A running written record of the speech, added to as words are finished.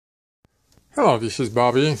Hello, this is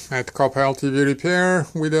Bobby at Copile TV Repair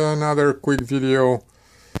with another quick video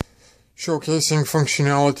showcasing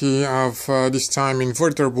functionality of this time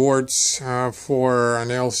inverter boards for an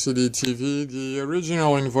LCD TV. The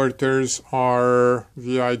original inverters are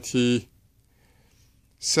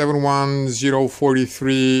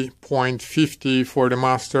VIT71043.50 for the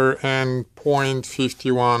master and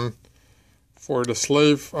 .51 for the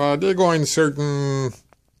slave. They go in certain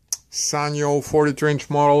Sanyo 42-inch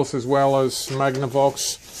models as well as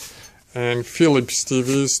Magnavox and Philips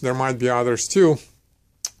TVs. There might be others too.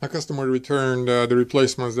 A customer returned the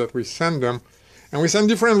replacements that we sent them, and we sent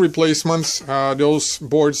different replacements. Those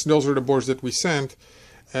are the boards that we sent,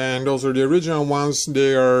 and those are the original ones.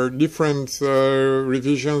 They are different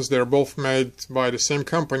revisions. They're both made by the same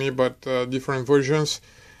company but different versions.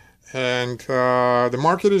 And the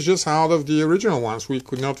market is just out of the original ones. We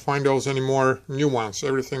could not find those anymore, new ones.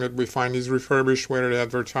 Everything that we find is refurbished, whether they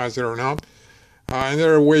advertise it or not. And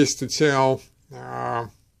there are ways to tell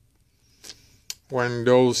when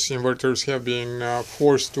those inverters have been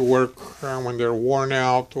forced to work, when they're worn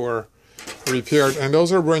out or repaired. And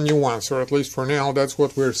those are brand new ones, or at least for now, that's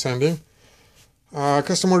what we're sending.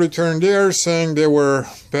 Customer returned there saying they were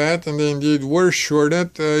bad, and they indeed were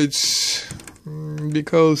shorted. It's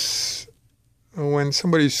because when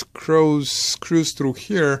somebody screws through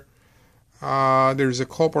here, there's a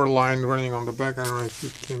copper line running on the back. I don't know if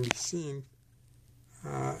it can be seen.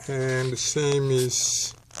 And the same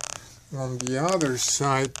is on the other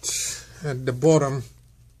side at the bottom.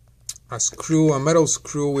 A metal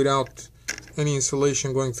screw without any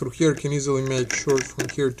insulation going through here can easily make short from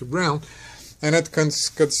here to ground, and that kills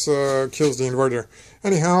the inverter.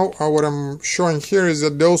 Anyhow, what I'm showing here is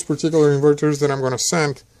that those particular inverters that I'm going to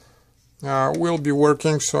send will be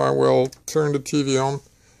working, so I will turn the TV on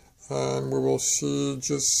and we will see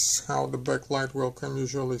just how the backlight will come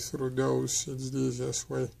usually through those. It's the easiest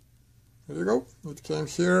way. There you go. It came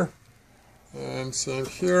here, and same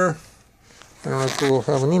here. I don't know if we will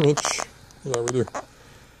have an image. Yeah, we do.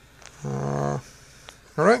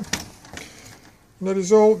 Alright. That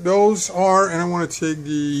is all. Those are, and I want to take the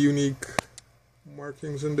unique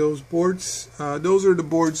markings on those boards. Those are the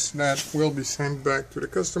boards that will be sent back to the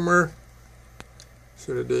customer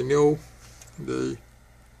so that they know they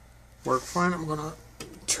work fine. I'm gonna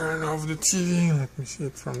turn off the TV. Let me see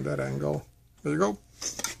it from that angle. There you go.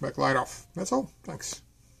 Backlight off. That's all. Thanks.